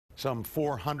Some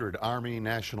 400 Army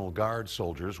National Guard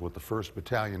soldiers with the 1st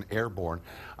Battalion Airborne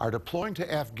are deploying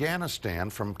to Afghanistan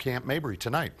from Camp Mabry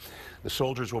tonight. The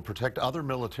soldiers will protect other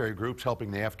military groups, helping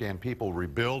the Afghan people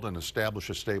rebuild and establish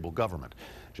a stable government.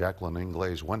 Jacqueline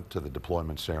Ingles went to the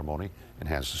deployment ceremony and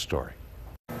has the story.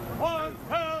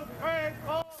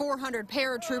 400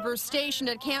 paratroopers stationed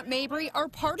at Camp Mabry are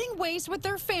parting ways with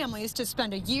their families to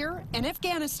spend a year in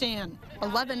Afghanistan.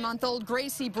 11-month-old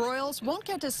Gracie Broyles won't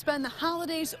get to spend the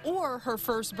holidays or her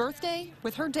first birthday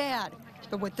with her dad,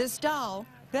 but with this doll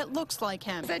that looks like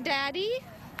him. Is that Daddy?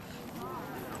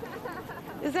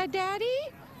 Is that Daddy?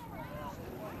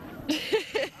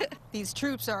 These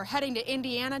troops are heading to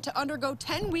Indiana to undergo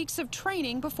 10 weeks of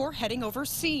training before heading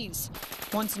overseas.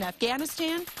 Once in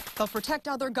Afghanistan, they'll protect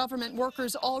other government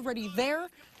workers already there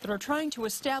that are trying to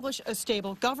establish a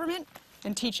stable government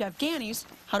and teach Afghanis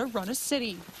how to run a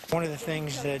city. One of the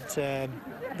things that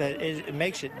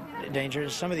makes it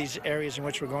dangerous, some of these areas in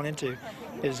which we're going into,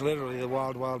 is literally the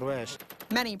wild, wild west.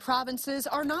 Many provinces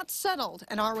are not settled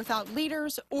and are without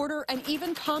leaders, order, and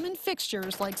even common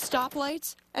fixtures like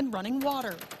stoplights and running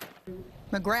water.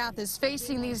 McGrath is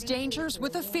facing these dangers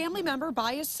with a family member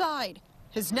by his side.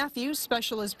 His nephew,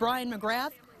 Specialist Brian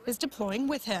McGrath, is deploying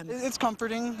with him. It's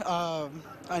comforting.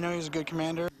 I know he's a good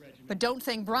commander. But don't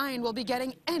think Brian will be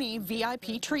getting any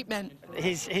VIP treatment.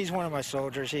 He's one of my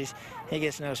soldiers. He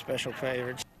gets no special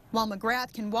favors. While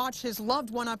McGrath can watch his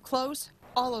loved one up close,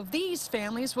 all of these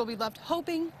families will be left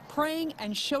hoping, praying,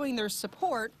 and showing their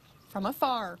support from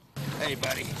afar. Hey,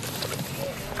 buddy.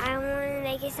 I want to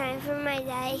make a sign for my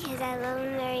daddy because I love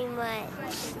him very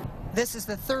much. This is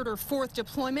the 3rd or 4th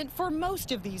deployment for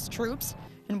most of these troops.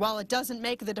 And while it doesn't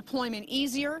make the deployment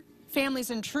easier,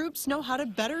 families and troops know how to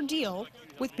better deal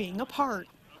with being apart.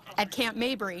 At Camp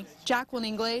Mabry, Jacqueline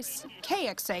Ingles,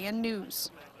 KXAN News.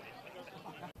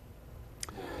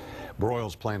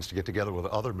 Broyles plans to get together with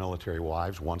other military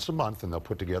wives once a month, and they'll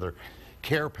put together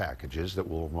care packages that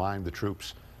will remind the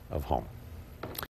troops of home.